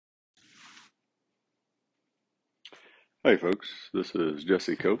Hey folks, this is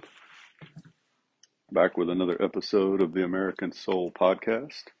Jesse Cope, back with another episode of the American Soul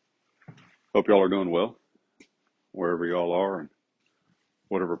Podcast. Hope y'all are doing well, wherever y'all are and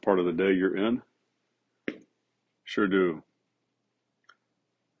whatever part of the day you're in. Sure do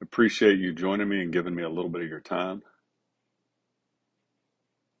appreciate you joining me and giving me a little bit of your time.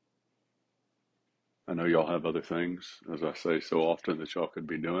 I know y'all have other things, as I say so often, that y'all could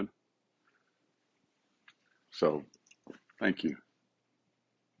be doing. So, thank you.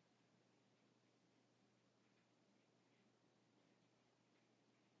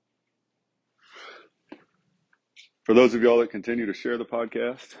 For those of y'all that continue to share the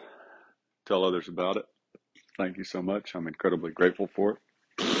podcast, tell others about it. Thank you so much. I'm incredibly grateful for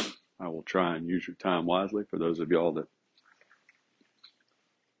it. I will try and use your time wisely. For those of y'all that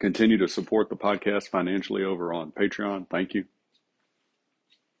continue to support the podcast financially over on Patreon, thank you.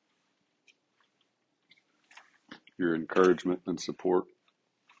 Your encouragement and support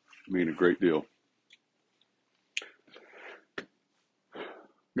mean a great deal.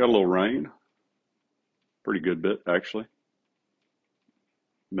 Got a little rain, pretty good bit actually.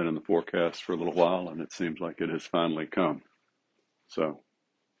 Been in the forecast for a little while and it seems like it has finally come. So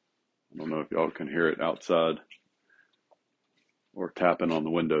I don't know if y'all can hear it outside or tapping on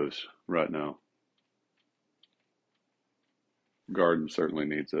the windows right now. Garden certainly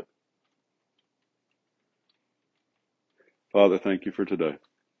needs it. Father, thank you for today.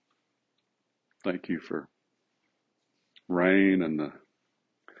 Thank you for rain and the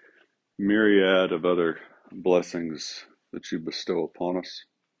myriad of other blessings that you bestow upon us.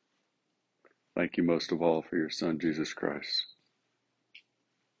 Thank you most of all for your Son, Jesus Christ.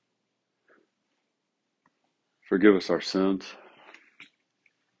 Forgive us our sins,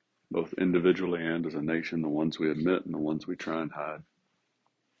 both individually and as a nation, the ones we admit and the ones we try and hide.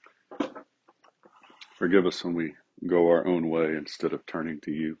 Forgive us when we go our own way instead of turning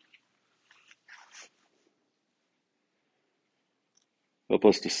to you. Help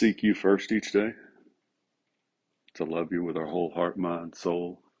us to seek you first each day, to love you with our whole heart, mind,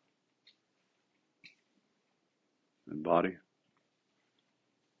 soul, and body.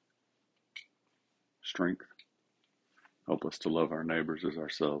 Strength. Help us to love our neighbors as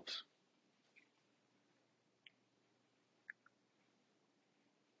ourselves.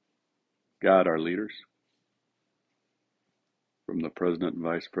 Guide our leaders, from the president and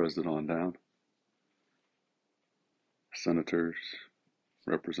vice president on down, senators,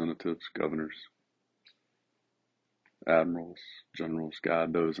 representatives, governors, admirals, generals.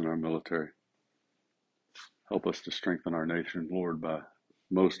 Guide those in our military. Help us to strengthen our nation, Lord, by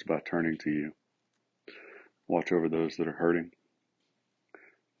turning to you. Watch over those that are hurting,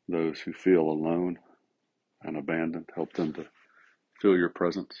 those who feel alone and abandoned. Help them to feel your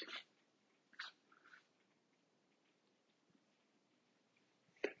presence.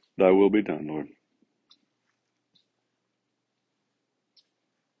 Thy will be done, Lord. In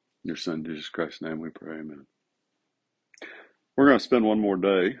your Son, Jesus Christ's name we pray, amen. We're going to spend one more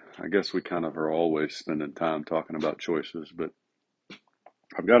day. I guess we kind of are always spending time talking about choices, but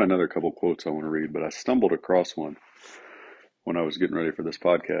I've got another couple quotes I want to read, but I stumbled across one when I was getting ready for this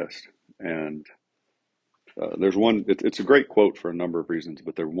podcast. And there's one, it's a great quote for a number of reasons,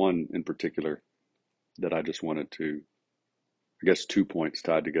 but there's one in particular that I just wanted to, I guess 2 points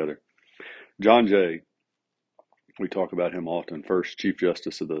tied together. John Jay, we talk about him often, first Chief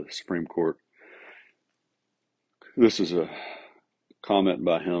Justice of the Supreme Court. This is a comment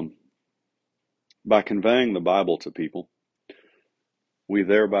by him. By conveying the Bible to people, we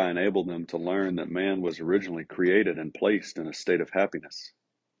thereby enable them to learn that man was originally created and placed in a state of happiness,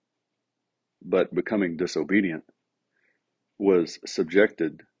 but becoming disobedient, was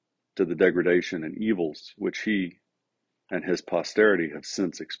subjected to the degradation and evils which he and his posterity have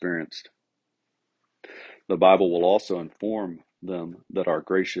since experienced. The Bible will also inform them that our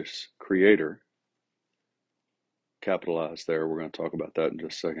gracious Creator, capitalized there, we're going to talk about that in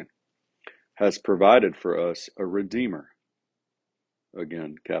just a second, has provided for us a Redeemer,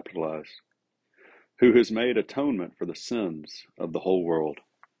 again capitalized, who has made atonement for the sins of the whole world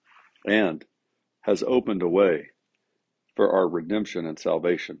and has opened a way for our redemption and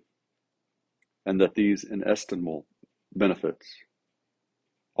salvation, and that these inestimable benefits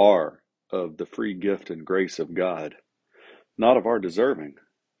are of the free gift and grace of God, not of our deserving,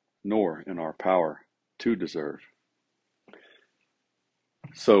 nor in our power to deserve.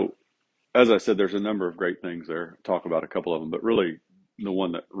 So, as I said, there's a number of great things there. I'll talk about a couple of them, but really the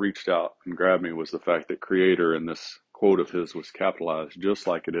one that reached out and grabbed me was the fact that Creator in this quote of his was capitalized just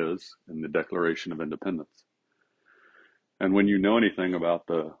like it is in the Declaration of Independence. And when you know anything about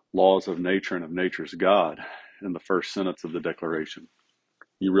the laws of nature and of nature's God, in the first sentence of the declaration.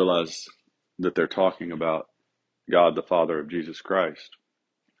 You realize that they're talking about God the Father of Jesus Christ.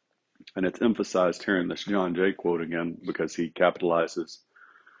 And it's emphasized here in this John Jay quote again because he capitalizes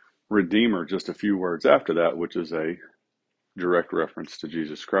Redeemer just a few words after that, which is a direct reference to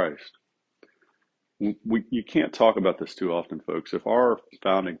Jesus Christ. You can't talk about this too often, folks. If our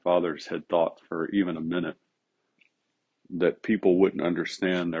founding fathers had thought for even a minute that people wouldn't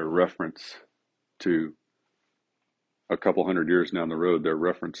understand their reference to a couple hundred years down the road, their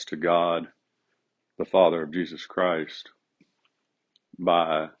reference to God, the Father of Jesus Christ,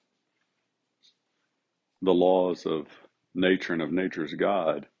 by the laws of nature and of nature's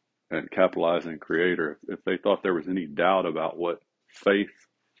God, and capitalizing Creator, if they thought there was any doubt about what faith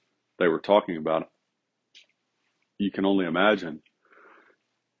they were talking about, you can only imagine,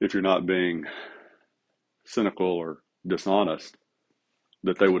 if you're not being cynical or dishonest,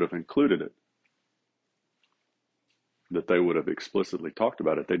 that they would have included it, that they would have explicitly talked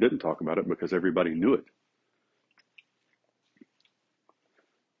about it. They didn't talk about it because everybody knew it.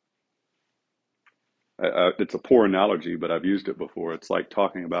 It's a poor analogy, but I've used it before. It's like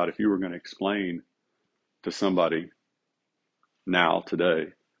talking about if you were going to explain to somebody now, today,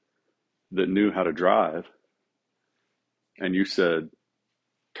 that knew how to drive, and you said,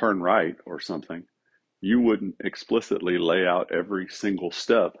 turn right or something, you wouldn't explicitly lay out every single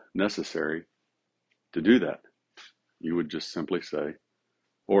step necessary to do that. You would just simply say,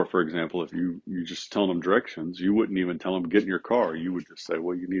 or for example, if you just tell them directions, you wouldn't even tell them get in your car. You would just say,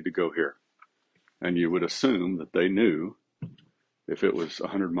 well, you need to go here. And you would assume that they knew if it was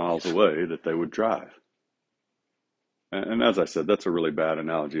 100 miles away that they would drive. And as I said, that's a really bad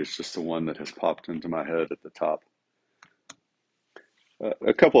analogy. It's just the one that has popped into my head at the top.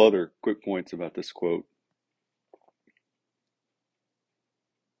 A couple other quick points about this quote.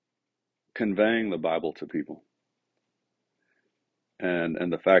 Conveying the Bible to people,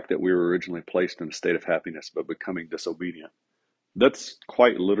 and the fact that we were originally placed in a state of happiness but becoming disobedient. That's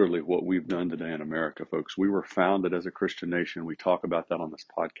quite literally what we've done today in America, folks. We were founded as a Christian nation. We talk about that on this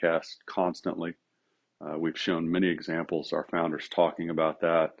podcast constantly. We've shown many examples, our founders talking about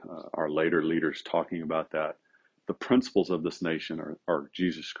that, our later leaders talking about that. The principles of this nation are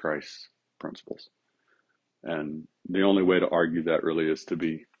Jesus Christ's principles. And the only way to argue that really is to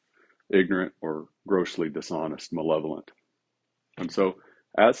be ignorant or grossly dishonest, malevolent. And so,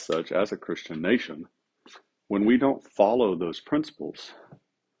 as such, as a Christian nation, when we don't follow those principles,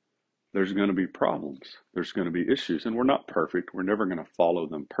 there's going to be problems. There's going to be issues. And we're not perfect. We're never going to follow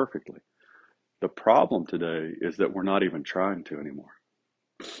them perfectly. The problem today is that we're not even trying to anymore.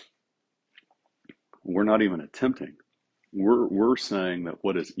 We're not even attempting. We're saying that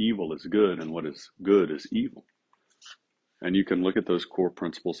what is evil is good and what is good is evil. And you can look at those core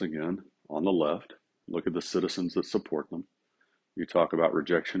principles again on the left. Look at the citizens that support them. You talk about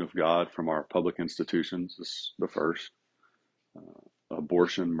rejection of God from our public institutions, this is the first.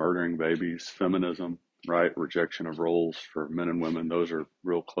 Abortion, murdering babies, feminism, right? Rejection of roles for men and women, those are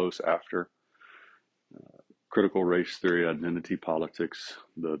real close after. Critical race theory, identity politics,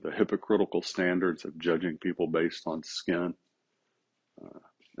 the hypocritical standards of judging people based on skin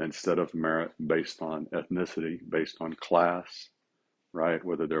instead of merit, based on ethnicity, based on class, right?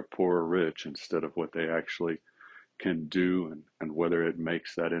 Whether they're poor or rich, instead of what they actually can do and whether it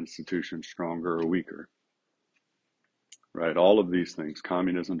makes that institution stronger or weaker, right? All of these things,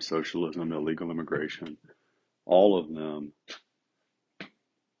 communism, socialism, illegal immigration, all of them.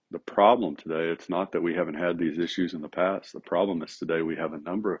 The problem today, it's not that we haven't had these issues in the past. The problem is today we have a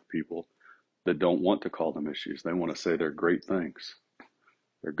number of people that don't want to call them issues. They want to say they're great things,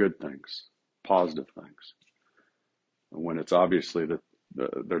 they're good things, positive things, when it's obviously that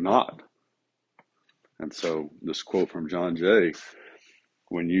they're not. And so this quote from John Jay,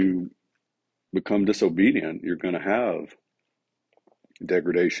 when you become disobedient, you're going to have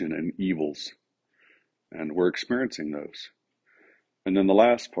degradation and evils, and we're experiencing those. And then the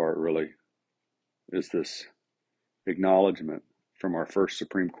last part really is this acknowledgement from our first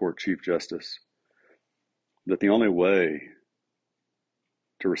Supreme Court Chief Justice that the only way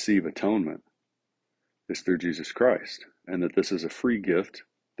to receive atonement is through Jesus Christ, and that this is a free gift,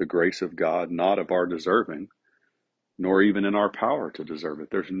 the grace of God, not of our deserving, nor even in our power to deserve it.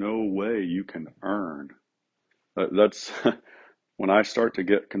 There's no way you can earn. That's when I start to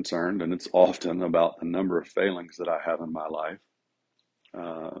get concerned, and it's often about the number of failings that I have in my life,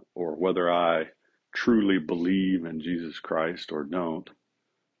 or whether I truly believe in Jesus Christ or don't.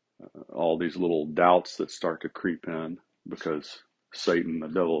 All these little doubts that start to creep in because Satan, the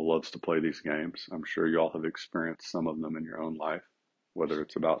devil, loves to play these games. I'm sure you all have experienced some of them in your own life, whether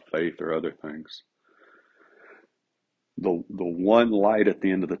it's about faith or other things. the one light at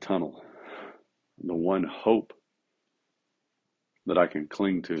the end of the tunnel, the one hope that I can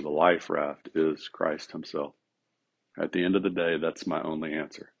cling to, the life raft, is Christ himself. At the end of the day, that's my only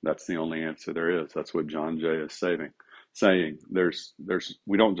answer. That's the only answer there is. That's what John Jay is saying.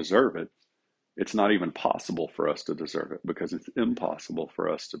 We don't deserve it. It's not even possible for us to deserve it, because it's impossible for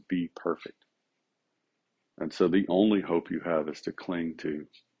us to be perfect. And so the only hope you have is to cling to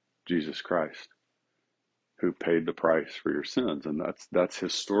Jesus Christ, who paid the price for your sins. And that's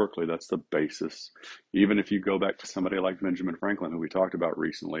historically, that's the basis. Even if you go back to somebody like Benjamin Franklin, who we talked about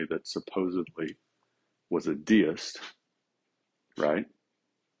recently, that supposedly was a deist, right?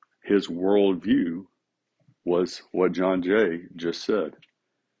 His worldview was what John Jay just said.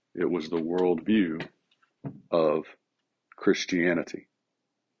 It was the worldview of Christianity.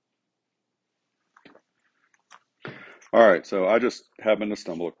 All right, so I just happened to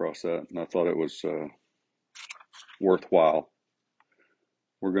stumble across that, and I thought it was worthwhile.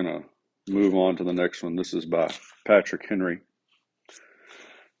 We're going to move on to the next one. This is by Patrick Henry.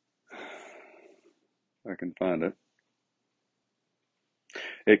 I can find it.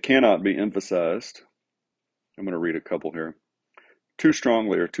 It cannot be emphasized, I'm going to read a couple here, too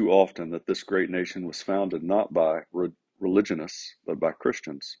strongly or too often, that this great nation was founded not by religionists, but by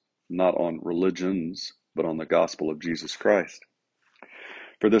Christians, not on religions, but on the gospel of Jesus Christ.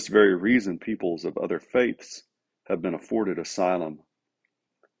 For this very reason, peoples of other faiths have been afforded asylum,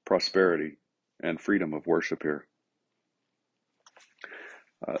 prosperity, and freedom of worship here.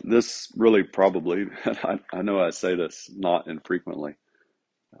 This really probably, I know I say this not infrequently,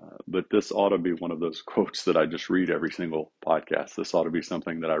 but this ought to be one of those quotes that I just read every single podcast. This ought to be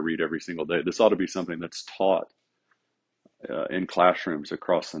something that I read every single day. This ought to be something that's taught in classrooms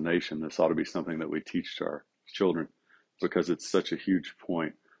across the nation. This ought to be something that we teach to our children, because it's such a huge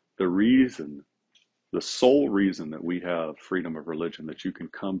point. The sole reason that we have freedom of religion, that you can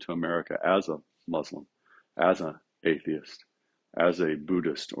come to America as a Muslim, as an atheist, as a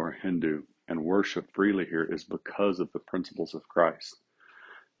Buddhist or Hindu, and worship freely here, is because of the principles of Christ.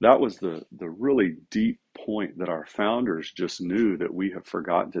 That was the really deep point that our founders just knew that we have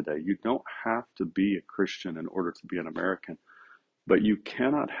forgotten today. You don't have to be a Christian in order to be an American, but you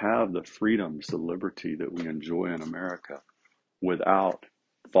cannot have the freedoms, the liberty that we enjoy in America without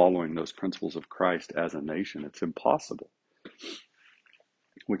following those principles of Christ as a nation. It's impossible,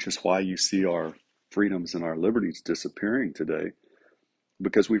 which is why you see our freedoms and our liberties disappearing today,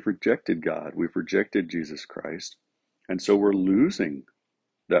 because we've rejected God, we've rejected Jesus Christ, and so we're losing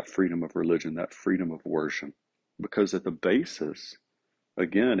that freedom of religion, that freedom of worship, because at the basis,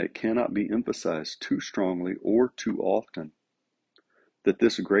 again, it cannot be emphasized too strongly or too often that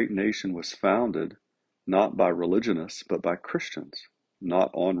this great nation was founded not by religionists, but by Christians,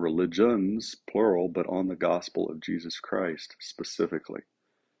 not on religions, plural, but on the gospel of Jesus Christ specifically.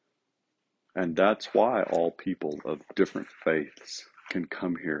 And that's why all people of different faiths can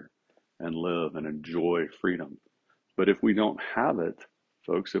come here and live and enjoy freedom. But if we don't have it,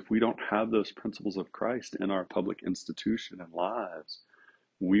 folks, if we don't have those principles of Christ in our public institution and lives,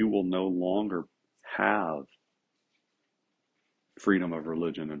 we will no longer have freedom of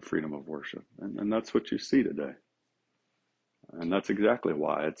religion and freedom of worship. And that's what you see today. And that's exactly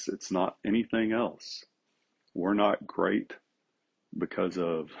why. It's not anything else. We're not great because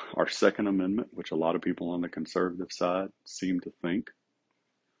of our Second Amendment, which a lot of people on the conservative side seem to think.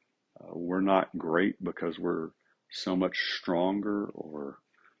 We're not great because we're so much stronger or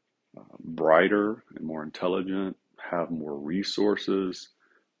brighter and more intelligent, have more resources.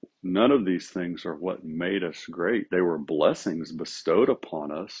 None of these things are what made us great. They were blessings bestowed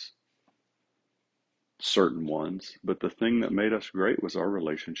upon us, certain ones, but the thing that made us great was our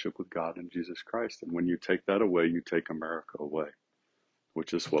relationship with God and Jesus Christ. And when you take that away, you take America away,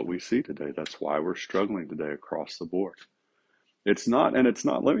 which is what we see today. That's why we're struggling today across the board. It's not,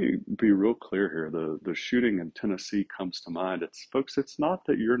 let me be real clear here. The shooting in Tennessee comes to mind. Folks, it's not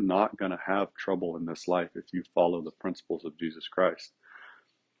that you're not going to have trouble in this life if you follow the principles of Jesus Christ,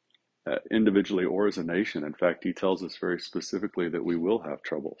 individually or as a nation. In fact, he tells us very specifically that we will have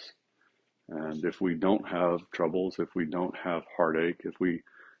troubles. And if we don't have troubles, if we don't have heartache, if we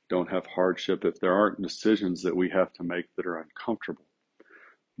don't have hardship, if there aren't decisions that we have to make that are uncomfortable,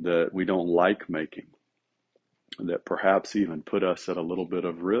 that we don't like making, that perhaps even put us at a little bit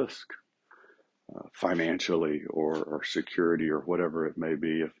of risk financially or security or whatever it may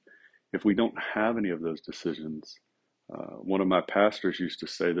be, if we don't have any of those decisions, one of my pastors used to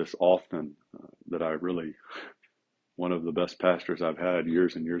say this often, one of the best pastors I've had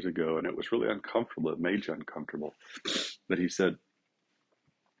years and years ago, and it was really uncomfortable. It made you uncomfortable. But he said,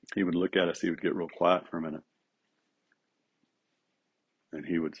 he would look at us, he would get real quiet for a minute. And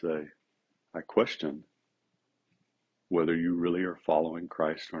he would say, I question whether you really are following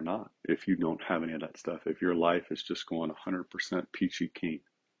Christ or not. If you don't have any of that stuff, if your life is just going 100% peachy keen,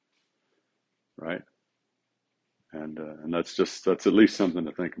 right? And that's at least something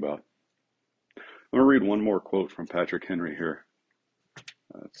to think about. I'm going to read one more quote from Patrick Henry here.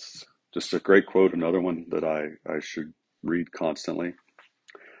 It's just a great quote, another one that I should read constantly.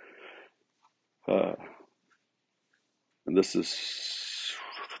 And this is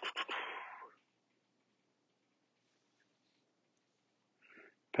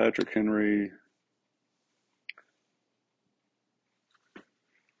Patrick Henry.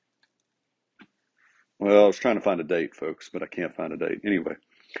 Well, I was trying to find a date, folks, but I can't find a date. Anyway,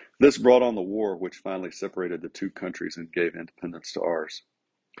 this brought on the war which finally separated the two countries and gave independence to ours.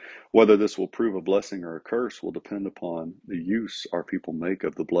 Whether this will prove a blessing or a curse will depend upon the use our people make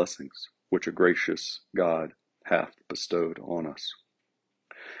of the blessings which a gracious God hath bestowed on us.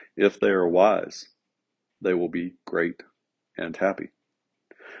 If they are wise, they will be great and happy.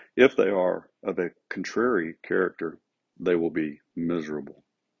 If they are of a contrary character, they will be miserable.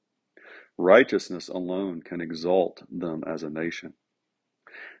 Righteousness alone can exalt them as a nation.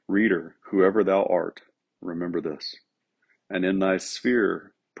 Reader, whoever thou art, remember this, and in thy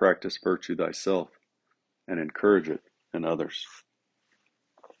sphere practice virtue thyself, and encourage it in others.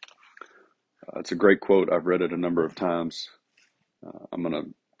 It's a great quote. I've read it a number of times. I'm going to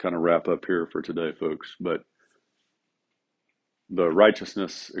kind of wrap up here for today, folks. But the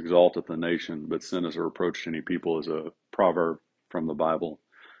righteousness exalteth a nation, but sin is a reproach to any people is a proverb from the Bible.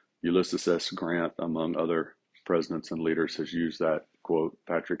 Ulysses S. Grant, among other presidents and leaders, has used that quote,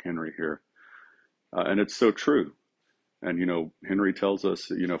 Patrick Henry here. And it's so true. And, Henry tells us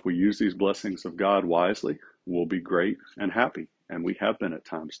that, if we use these blessings of God wisely, we'll be great and happy. And we have been at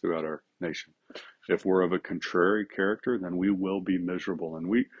times throughout our nation. If we're of a contrary character, then we will be miserable.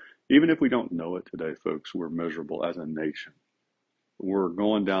 And even if we don't know it today, folks, we're miserable as a nation. We're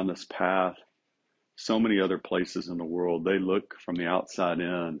going down this path. So many other places in the world, they look from the outside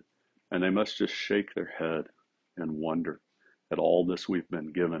in, and they must just shake their head and wonder at all this we've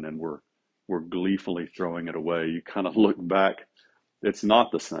been given, and we're gleefully throwing it away. You kind of look back, it's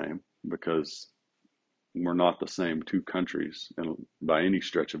not the same, because we're not the same two countries by any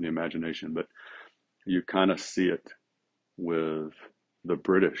stretch of the imagination, but you kind of see it with the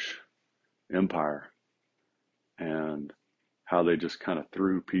British Empire and how they just kind of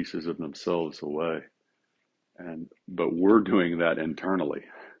threw pieces of themselves away. But we're doing that internally.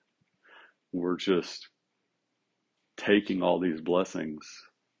 We're just taking all these blessings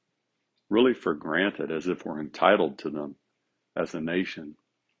really for granted, as if we're entitled to them as a nation.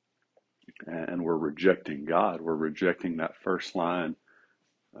 And we're rejecting God. We're rejecting that first line,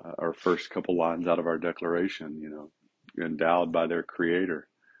 our first couple lines out of our declaration, endowed by their creator,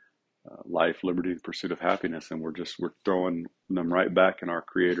 life, liberty, the pursuit of happiness. And we're throwing them right back in our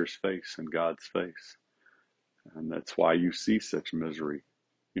creator's face and God's face. And that's why you see such misery.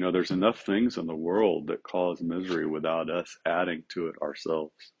 There's enough things in the world that cause misery without us adding to it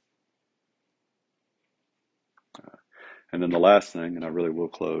ourselves. And then the last thing, and I really will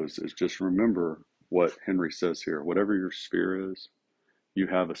close, is just remember what Henry says here. Whatever your sphere is, you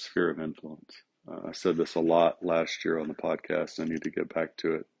have a sphere of influence. I said this a lot last year on the podcast. I need to get back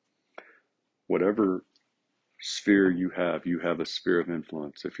to it. Whatever sphere you have a sphere of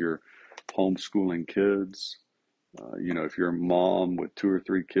influence. If you're homeschooling kids, if you're a mom with 2 or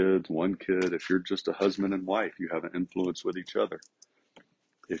 3 kids, 1 kid, if you're just a husband and wife, you have an influence with each other.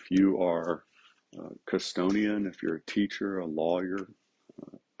 If you are a custodian, if you're a teacher, a lawyer,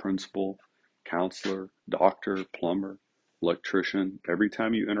 principal, counselor, doctor, plumber, electrician, every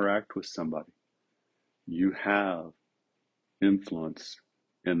time you interact with somebody, you have influence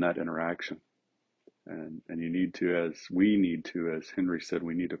in that interaction. And you need to, as Henry said,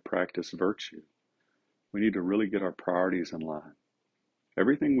 we need to practice virtue. We need to really get our priorities in line.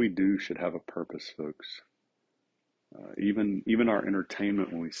 Everything we do should have a purpose, folks. Even our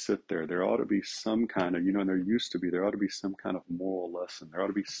entertainment, when we sit there ought to be some kind of, there ought to be some kind of moral lesson. There ought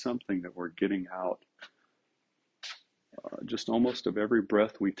to be something that we're getting out just almost of every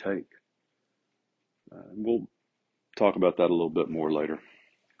breath we take. We'll talk about that a little bit more later.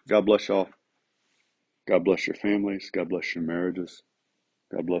 God bless y'all. God bless your families. God bless your marriages.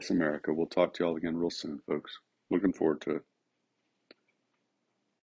 God bless America. We'll talk to y'all again real soon, folks. Looking forward to it.